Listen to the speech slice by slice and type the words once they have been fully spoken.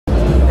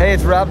Hey,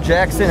 it's Rob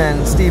Jackson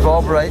and Steve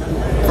Albright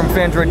from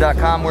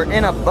Fandroid.com. We're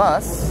in a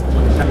bus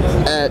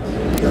at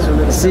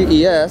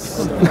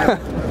CES.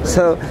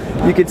 So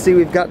you can see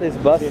we've got this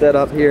bus set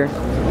up here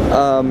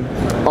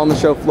on the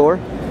show floor,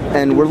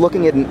 and we're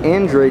looking at an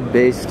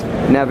Android-based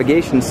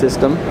navigation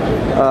system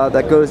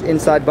that goes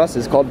inside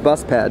buses called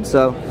Buspad.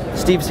 So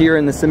Steve's here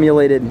in the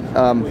simulated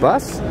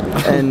bus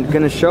and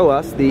going to show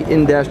us the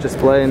in-dash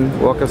display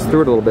and walk us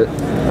through it a little bit.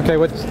 Okay,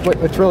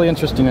 what's really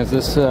interesting is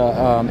this,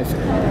 if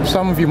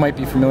some of you might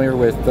be familiar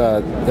with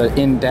the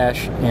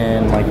in-dash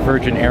in like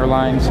Virgin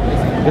Airlines,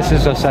 this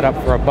is a setup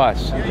for a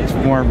bus. It's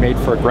more made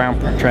for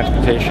ground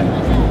transportation.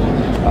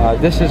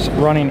 This is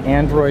running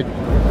Android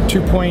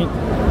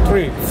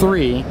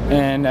 2.3,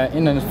 and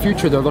in the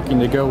future they're looking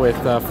to go with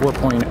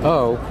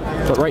 4.0,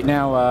 but right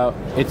now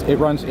it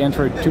runs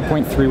Android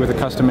 2.3 with a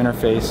custom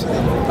interface.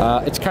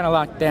 It's kind of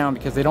locked down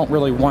because they don't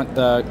really want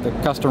the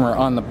customer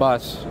on the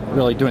bus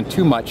really doing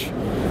too much.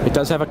 It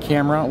does have a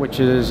camera, which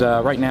is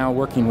right now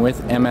working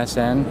with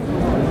MSN,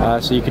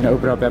 so you can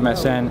open up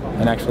MSN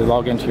and actually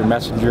log into your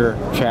Messenger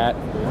chat.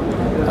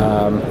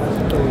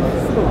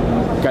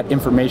 Got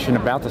information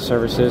about the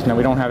services. Now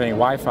we don't have any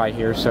Wi-Fi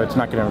here, so it's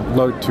not going to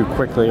load too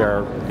quickly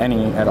or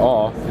any at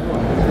all.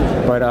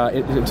 But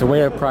it's a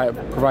way to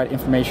provide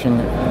information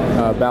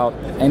about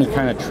any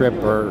kind of trip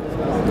or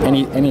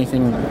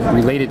anything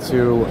related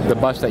to the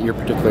bus that you're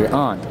particularly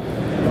on.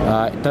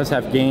 It does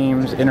have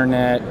games,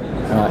 internet,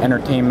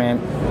 entertainment.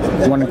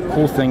 One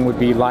cool thing would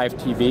be live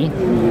TV.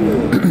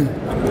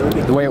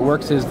 The way it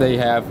works is they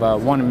have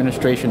one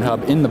administration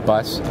hub in the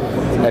bus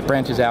that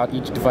branches out.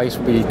 Each device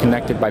will be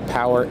connected by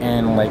power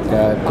and like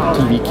a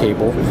TV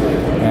cable,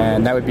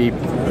 and that would be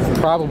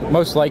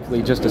most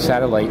likely just a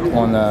satellite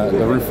on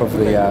the roof of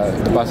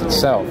the bus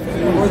itself.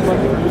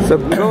 So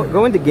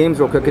go into games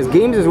real quick, because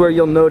games is where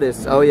you'll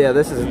notice, oh yeah,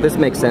 this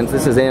makes sense,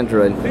 this is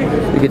Android.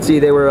 You can see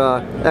they were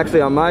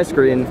actually on my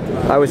screen.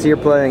 I was here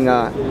playing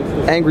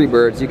Angry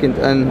Birds.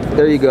 And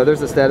there you go, there's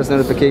the status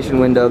notification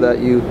window that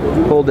you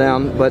pull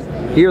down, but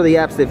here are the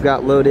apps they've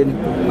got loaded.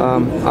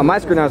 On my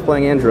screen I was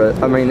playing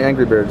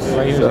Angry Birds.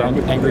 Right here's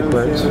Angry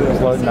Birds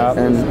loading up.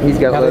 And he's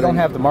got now they don't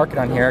have the market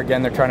on here.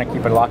 Again, they're trying to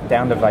keep a locked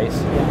down device.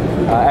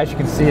 As you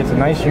can see, it's a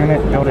nice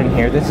unit built in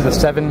here. This is a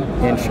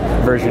 7-inch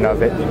version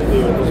of it.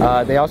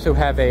 They also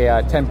have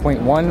a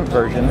 10.1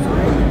 version.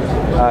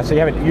 So you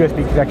have a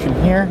USB connection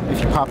here.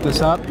 If you pop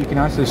this up, you can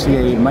also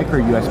see a micro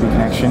USB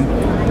connection.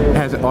 It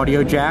has an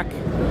audio jack,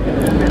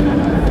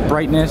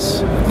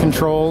 brightness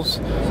controls,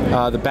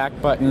 the back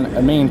button,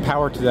 a main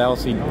power to the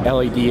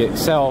LED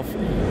itself,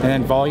 and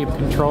then volume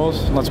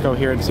controls. Let's go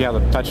here and see how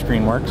the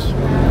touchscreen works.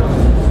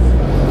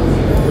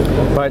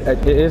 But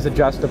it is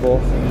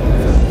adjustable.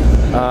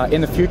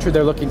 In the future,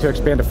 they're looking to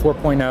expand to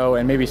 4.0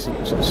 and maybe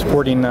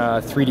supporting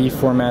 3D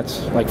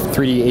formats, like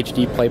 3D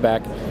HD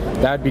playback.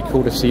 That'd be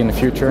cool to see in the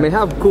future. I mean,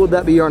 how cool would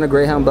that be? You're on a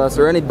Greyhound bus,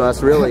 or any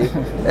bus really,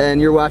 and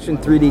you're watching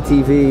 3D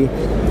TV.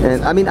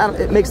 And I mean,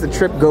 it makes the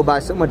trip go by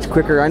so much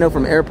quicker. I know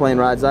from airplane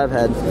rides I've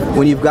had,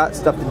 when you've got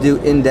stuff to do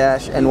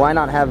in-dash, and why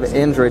not have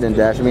Android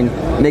in-dash? I mean,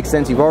 it makes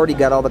sense. You've already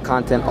got all the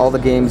content, all the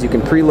games. You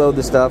can preload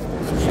the stuff,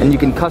 and you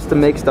can custom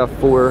make stuff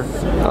for...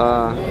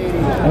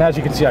 and as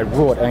you can see, I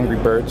rule at Angry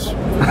Birds.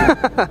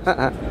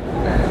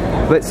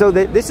 But so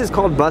this is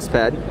called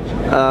Buspad,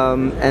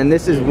 and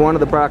this is one of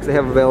the products they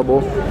have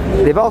available.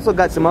 They've also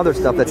got some other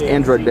stuff that's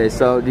Android based,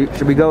 so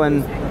should we go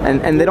in,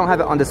 and they don't have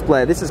it on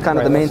display. This is kind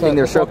of the main thing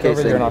they're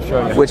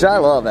showcasing, which I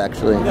love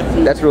actually.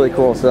 That's really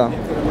cool. So,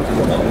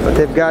 but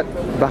they've got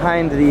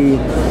behind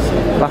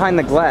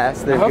the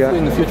glass, they've hopefully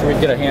in the future we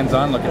can get a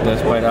hands-on look at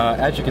this, but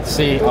as you can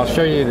see, I'll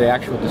show you the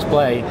actual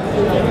display.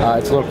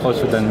 It's a little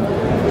closer than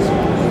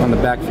on the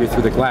back view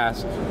through the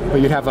glass. But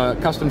you'd have a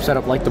custom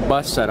setup like the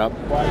bus setup,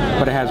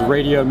 but it has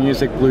radio,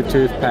 music,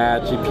 Bluetooth,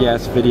 pad,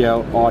 GPS,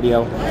 video,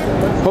 audio.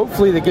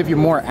 Hopefully they give you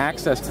more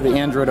access to the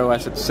Android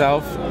OS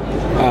itself.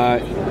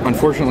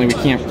 Unfortunately we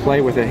can't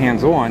play with it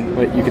hands-on,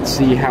 but you can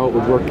see how it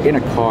would work in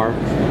a car,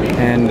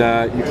 and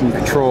you can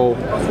control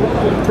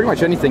pretty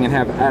much anything and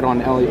have add-on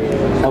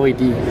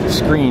LED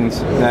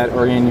screens that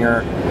are in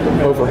your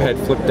overhead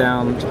flip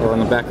downs or on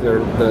the back of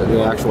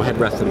the actual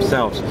headrests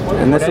themselves.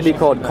 And this would be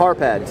called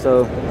CarPad.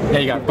 So yeah,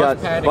 you got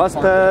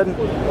Buspad,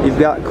 you've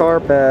got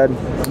CarPad.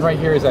 And right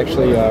here is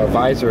actually a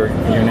visor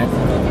unit.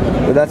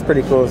 But that's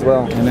pretty cool as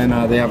well. And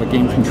then they have a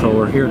game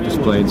controller here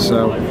displayed.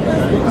 So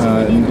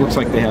it looks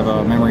like they have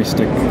a memory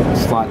stick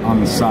slot on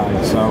the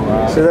side.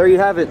 So there you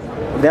have it.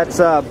 That's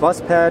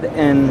Buspad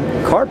and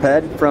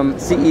CarPad from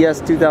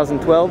CES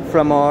 2012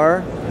 from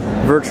our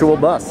virtual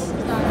bus.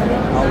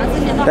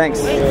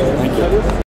 Thanks. Thank you.